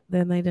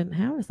they didn't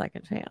have a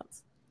second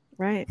chance.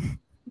 Right.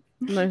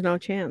 And there's no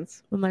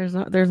chance. Then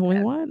there's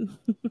only one.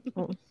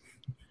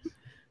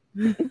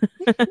 I'm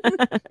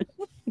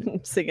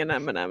singing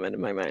Eminem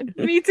in my mind.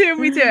 Me too.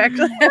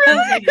 Actually,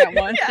 I got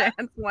one Yeah.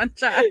 chance, one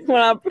shot,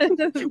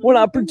 One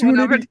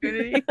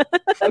opportunity.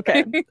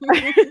 Okay.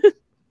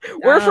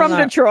 We're Down from on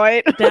the-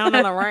 Detroit. Down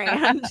on the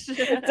ranch.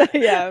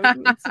 Yeah,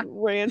 it's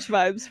ranch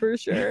vibes for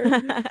sure.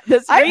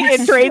 This I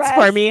reiterates for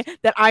stressed- me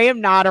that I am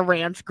not a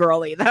ranch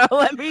girly, though.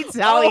 Let me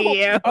tell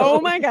you.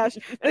 Oh my gosh.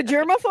 The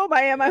germaphobe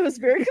I am, I was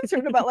very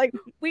concerned about like,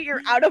 wait,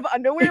 you're out of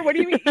underwear? What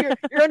do you mean?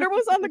 Your underwear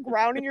was on the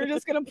ground and you're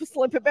just gonna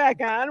slip it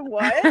back on?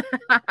 What?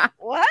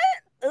 What?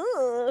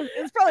 Ugh.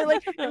 It's probably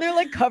like, and they're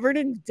like covered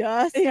in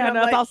dust. Yeah, and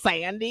no, I'm it's like, all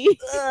sandy.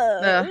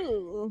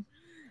 ugh.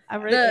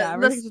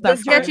 The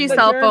sketchy the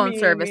cell phone germy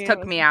service in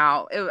took me. me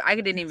out. I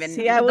didn't even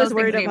See, I was those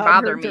worried things didn't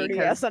about bother her me dirty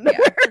because ass underwear.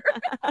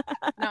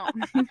 no,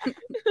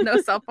 no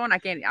cell phone. I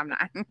can't. I'm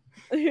not.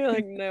 You're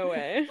like, no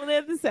way. Well, they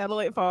have the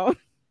satellite phone.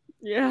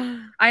 Yeah.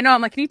 I know.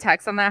 I'm like, can you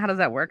text on that? How does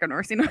that work? I've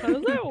never seen How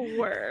does that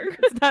work?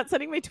 It's not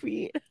sending my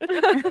tweet.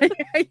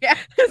 Yeah.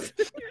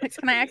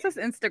 Can I access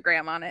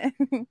Instagram on it?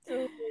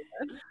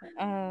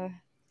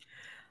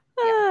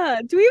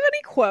 Do we have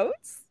any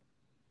quotes?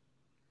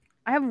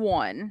 I have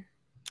one.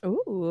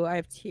 Ooh, I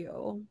have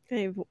two. I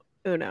have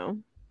Uno.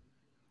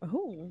 Oh,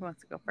 Who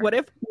wants to go first? what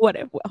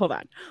if, hold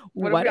on.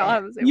 What if we all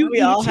have the same you one? We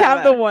each all have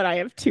have the it. one I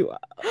have two of.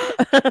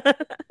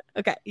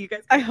 Okay, you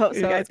guys. I hope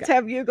you so. guys go.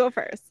 Tab, you go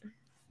first.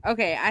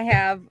 Okay, I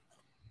have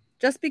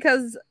just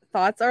because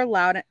thoughts are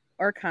loud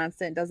or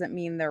constant doesn't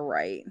mean they're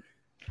right.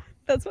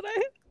 That's what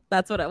I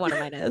That's what one of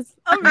mine is.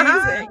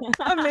 Amazing.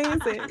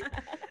 Amazing.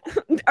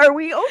 Are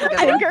we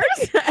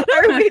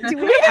overthinkers? Do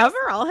we have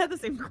ever all have the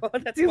same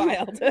quote? That's do,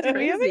 wild. do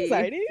we have Crazy.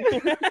 anxiety?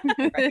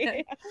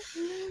 Right?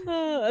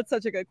 Oh, that's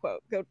such a good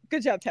quote.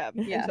 Good job, Tab.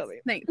 and Yes. Shelby.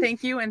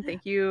 Thank you, and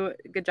thank you.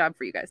 Good job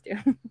for you guys too.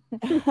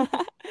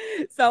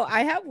 So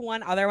I have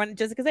one other one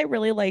just because I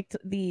really liked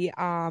the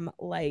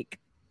like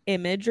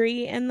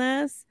imagery in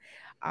this.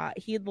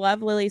 He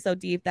loved Lily so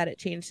deep that it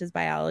changed his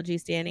biology.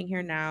 Standing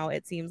here now,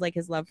 it seems like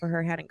his love for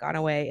her hadn't gone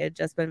away. It had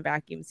just been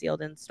vacuum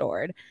sealed and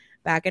stored.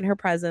 Back in her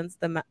presence,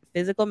 the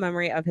physical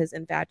memory of his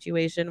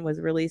infatuation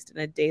was released in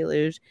a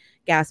deluge.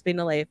 Gasping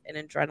to life, and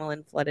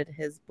adrenaline flooded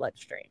his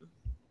bloodstream.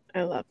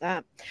 I love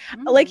that.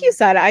 Like you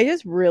said, I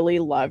just really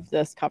loved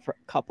this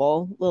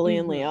couple, Lily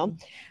and Mhm. Leo.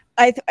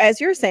 As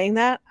you're saying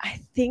that,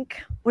 I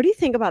think, what do you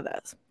think about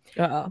this?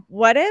 Uh-oh.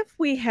 What if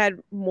we had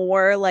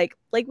more like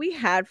we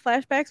had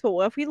flashbacks, but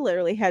what if we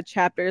literally had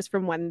chapters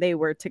from when they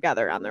were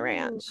together on the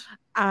ranch?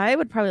 I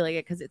would probably like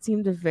it because it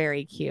seemed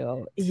very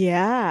cute.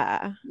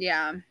 Yeah.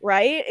 Yeah.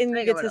 Right? And I you think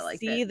I get would've to liked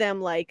see it.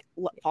 them like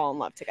fall in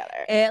love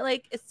together.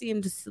 It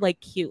seemed just like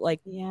cute,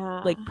 like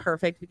Yeah.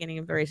 perfect beginning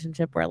of the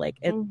relationship where like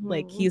it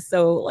like Mhm. he's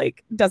so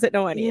like doesn't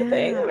know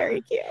anything. Yeah.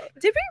 Very cute.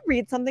 Did we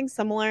read something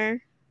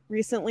similar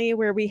recently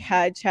where we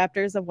had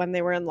chapters of when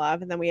they were in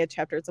love and then we had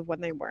chapters of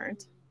when they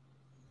weren't?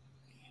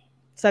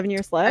 7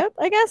 Year Slip,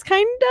 I guess,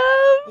 kind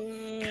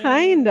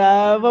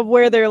of of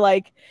where they're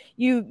like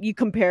you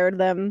compared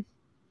them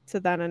to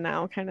then and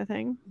now kind of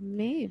thing.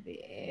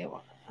 Maybe.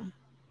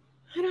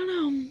 I don't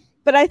know.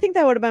 But I think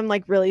that would have been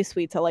like really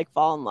sweet to like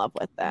fall in love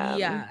with them.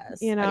 Yes.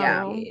 You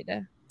know,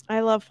 agreed. I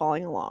love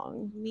falling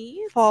along.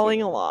 Me Falling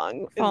too.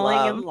 along.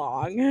 Falling in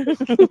love long.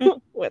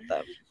 with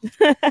them.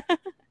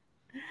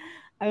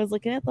 I was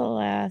looking at the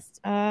last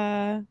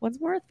what's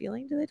more worth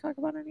feeling? Do they talk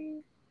about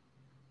any?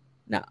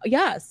 No.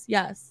 Yes.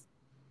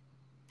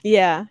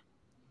 Yeah.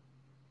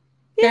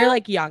 They're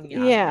like young.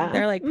 Yeah.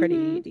 They're like pretty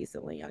Mhm.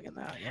 decently young in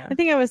that. Yeah. I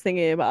think I was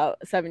thinking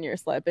about 7 Year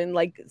Slip and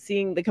like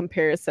seeing the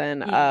comparison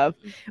Mm. of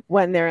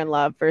when they're in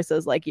love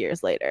versus like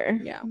years later.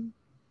 Yeah.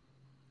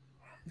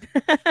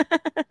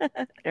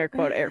 Air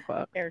quote, air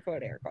quote. Air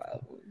quote, air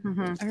quote.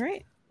 Mhm. All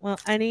right. Well,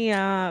 any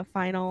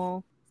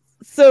final?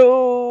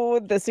 So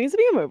this needs to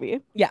be a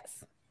movie.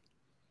 Yes.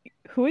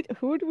 Who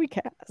do we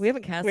cast? We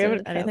haven't cast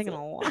haven't anything in casted. a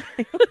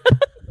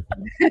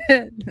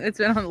while. It's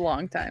been a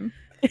long time.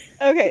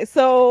 Okay,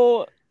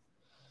 so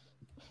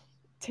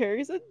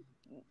Terry's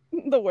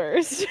the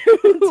worst.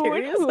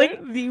 Terry is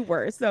like the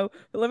worst. So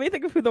let me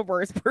think of who the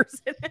worst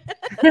person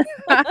is.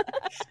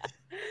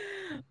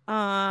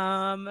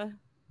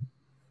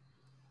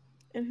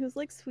 And who's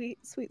like sweet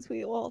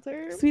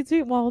Walter? Sweet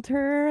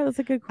Walter. That's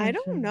a good question. I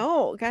don't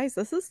know, guys.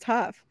 This is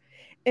tough.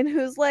 And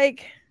who's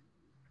like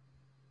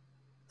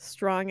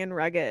strong and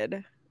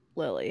rugged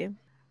Lily?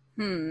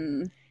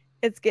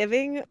 It's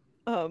giving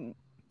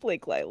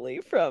Blake Lively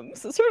from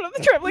Sister of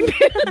the Traveling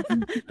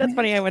Pants. That's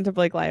funny. I went to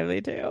Blake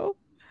Lively too.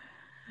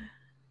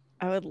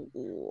 I would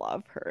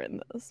love her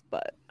in this,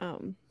 but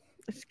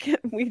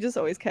we just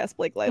always cast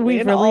Blake Lively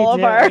in really all of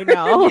do, our I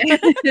know.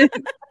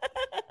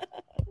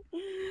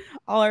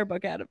 All our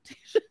book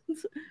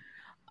adaptations.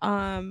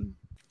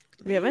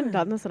 We haven't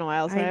done this in a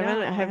while, so I haven't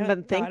been haven't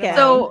thought thinking. about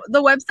So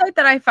the website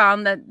that I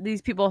found that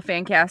these people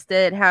fan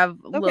casted have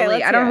Lily.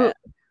 let's I don't know hear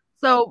who.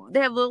 So they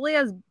have Lily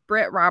as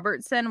Britt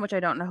Robertson, which I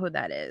don't know who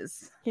that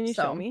is. Can you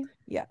So, show me?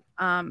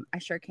 I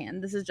sure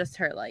can. This is just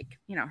her, like,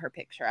 her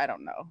picture. I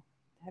don't know.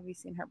 Have you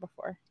seen her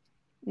before?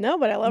 No,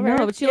 but I love her.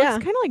 No, but she looks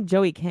kind of like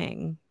Joey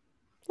King.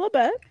 a little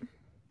bit.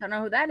 Don't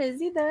know who that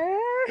is either.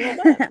 Yeah,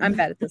 but- I'm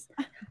bad at this.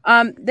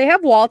 They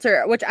have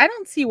Walter, which I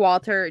don't see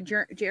Walter.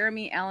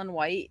 Jeremy Allen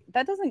White.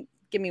 That doesn't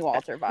give me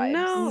Walter vibes.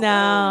 No.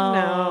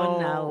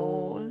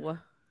 No.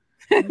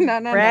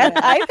 no. Brad,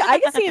 I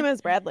can see him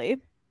as Bradley.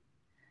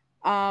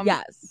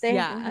 Yes. They,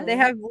 yes. they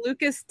have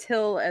Lucas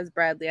Till as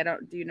Bradley.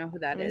 Do you know who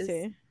that Let me is?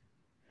 see.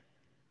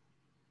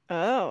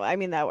 Oh, I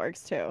mean that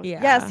works too.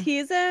 Yeah. Yes,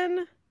 he's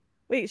in.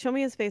 Wait, show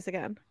me his face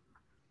again.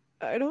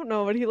 I don't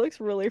know, but he looks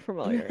really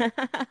familiar.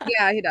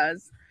 Yeah, he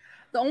does.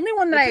 The only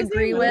one that I What's his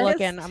agree name? with,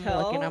 Lucas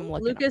I'm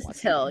looking. Lucas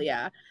Till.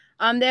 Yeah.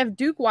 They have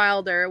Duke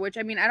Wilder, which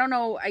I mean, I don't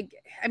know. I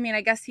mean,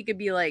 I guess he could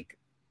be like,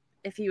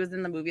 if he was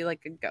in the movie,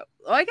 like a goat.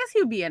 Well, I guess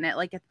he would be in it,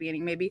 like at the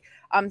beginning, maybe.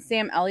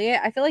 Sam Elliott.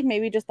 I feel like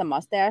maybe just the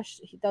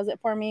mustache. He does it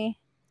for me.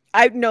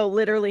 I know,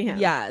 literally him.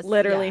 Yes,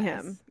 literally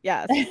yes. him.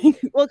 Yes.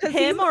 Well, because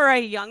Him or a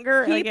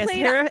younger, he I guess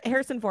played-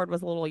 Harrison Ford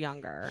was a little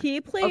younger.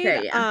 he played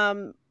Okay, yeah.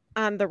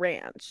 on The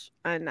Ranch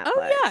on Netflix.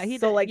 Oh, yeah, he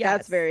so did, like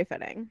that's yes. very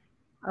fitting.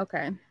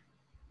 Okay.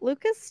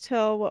 Lucas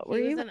Till, what were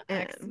He you was an in?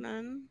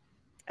 X-Men.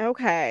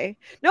 Okay.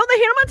 No, the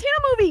Hannah Montana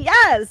movie.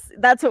 Yes,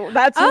 that's where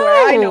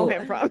I know Oh.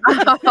 him from.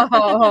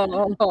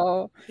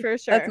 Oh, For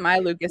sure. that's my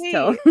Lucas Hey.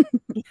 Till.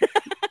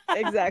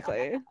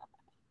 Exactly.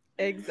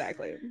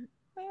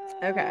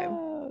 Okay.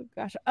 Oh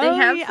gosh. They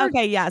have yeah, for-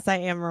 okay. Yes, I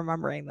am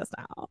remembering this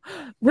now.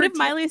 What if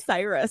Miley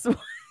Cyrus was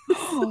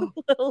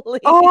Lily?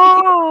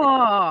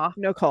 Oh,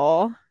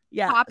 Nicole.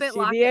 Yeah. Pop it, She'd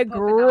lock be a it,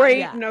 polka dot. great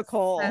Yes.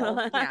 Nicole.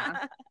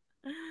 Yeah.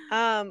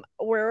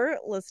 We're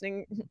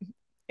listening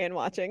and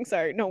watching.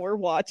 Sorry, no, we're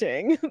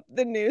watching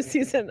the new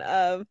season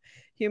of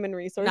Human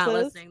Resources. Not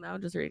listening though,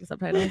 just reading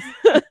subtitles.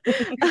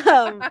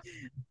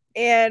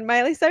 And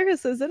Miley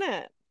Cyrus is in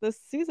it this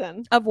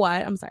season. Of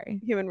what? I'm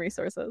sorry. Human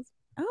Resources.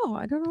 Oh,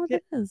 I don't know what Yeah.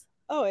 that is.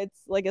 Oh, it's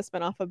like a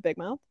spinoff of Big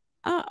Mouth.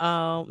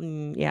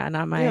 Yeah,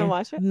 not my. You wanna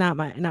watch it? Not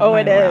my. Not Oh,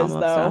 my it realm is,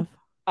 of though. stuff.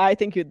 I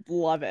think you'd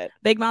love it.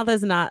 Big Mouth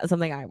is not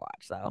something I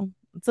watch though.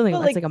 It's something But,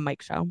 that's like- like a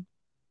mic show.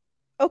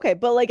 Okay,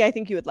 but like I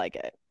think you would like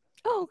it.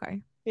 Oh,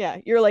 okay. Yeah,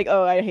 you're like,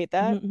 oh, I hate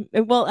that.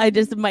 Well, I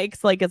just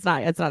Mike's like it's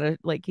not a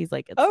like he's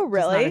like it's Oh, just not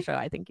really? a show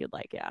I think you'd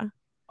like, yeah.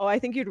 Oh, I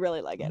think you'd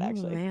really like it. Oh,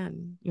 Actually,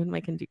 man, you and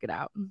Mike can duke it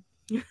out.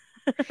 you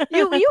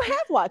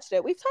have watched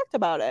it. We've talked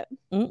about it.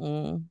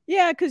 Mm-mm.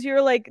 Yeah, because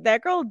you're like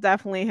that girl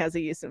definitely has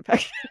a yeast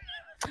infection.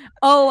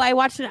 Oh, I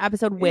watched an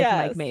episode with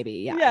Yes. Mike. Maybe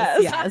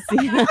yes, Yes.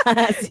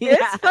 yes.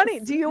 It's funny.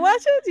 Do you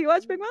watch it? Do you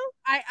watch Big Mouth?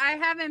 I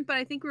haven't, but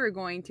I think we were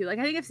going to. Like,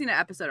 I think I've seen an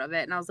episode of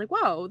it, and I was like,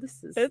 "Whoa,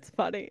 this is." It's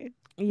funny.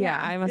 Yeah,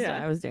 I must.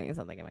 Yeah. I was doing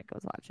something and Mike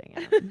was watching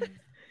it.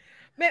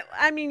 But,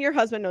 I mean, your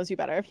husband knows you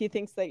better if he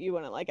thinks that you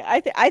wouldn't like it.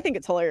 I think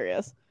it's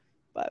hilarious,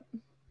 but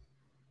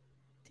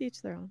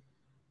teach their own.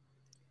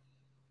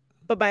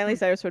 But Miley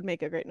Cyrus would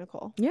make a great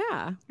Nicole.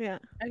 Yeah. Yeah.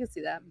 I can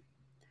see that.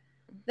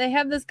 They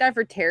have this guy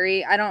for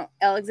Terry.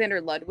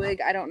 Alexander Ludwig.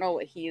 I don't know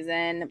what he's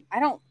in. I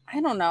don't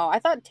know. I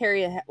thought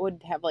Terry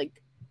would have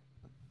like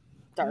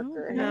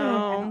darker. hair. I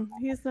No, don't know.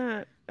 he's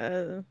not.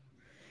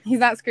 He's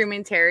not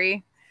Screaming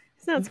Terry.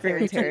 It's not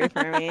Screaming Terry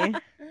for me.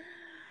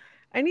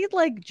 I need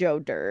like Joe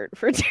Dirt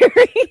for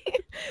Terry.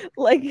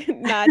 Like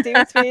not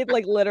David Spade,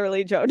 like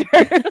literally Joe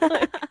Dirt.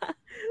 Like,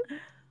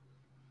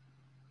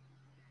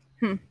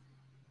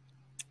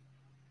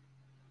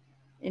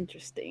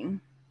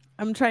 Interesting.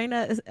 I'm trying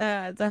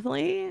to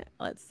definitely.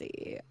 Let's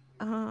see.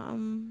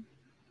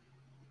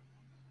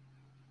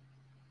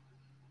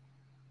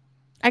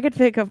 I could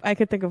think of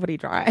what he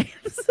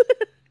drives.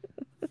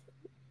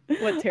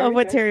 what Terry? Of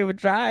what drives? Terry would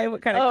drive.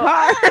 What kind of Oh.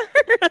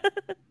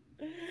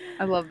 car?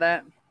 I love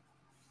that.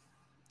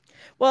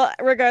 Well,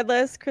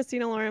 regardless,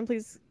 Christina Lauren,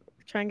 please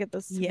try and get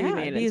this to be Yeah,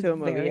 made it'd be into a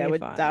movie. very I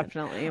would fun.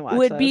 definitely watch.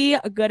 Would this. be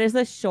good as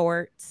a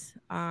short,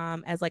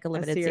 as like a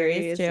limited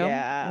series too.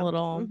 Yeah. A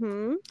little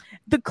Mhm.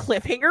 the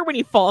cliffhanger when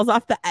he falls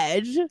off the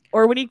edge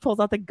or when he pulls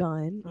out the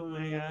gun. Oh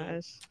my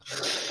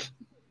gosh.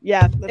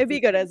 Yeah, it'd be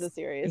good as a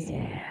series.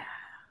 Yeah.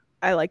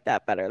 I like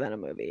that better than a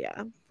movie.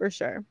 Yeah, for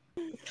sure.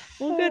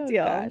 Well, good Oh,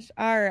 deal. Gosh.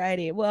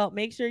 Alrighty. Well,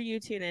 make sure you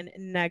tune in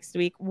next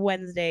week,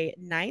 Wednesday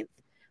 9th,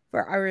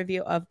 for our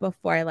review of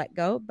Before I Let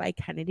Go by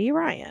Kennedy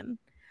Ryan.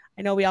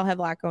 I know we all have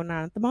a lot going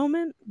on at the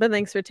moment. But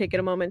thanks for taking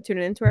a moment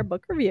tuning into our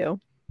book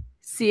review.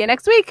 See you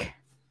next week.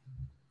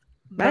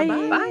 Bye.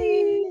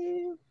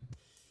 Bye.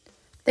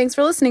 Thanks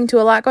for listening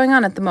to A Lot Going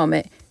On at the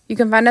Moment. You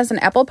can find us on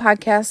Apple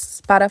Podcasts,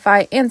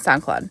 Spotify, and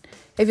SoundCloud.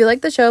 If you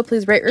like the show,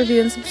 please rate,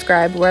 review, and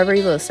subscribe wherever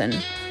you listen.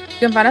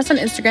 You can find us on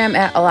Instagram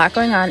at A Lot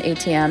Going On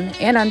ATM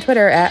and on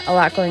Twitter at A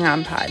Lot Going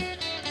On Pod.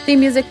 Theme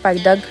music by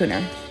Doug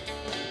Cooner.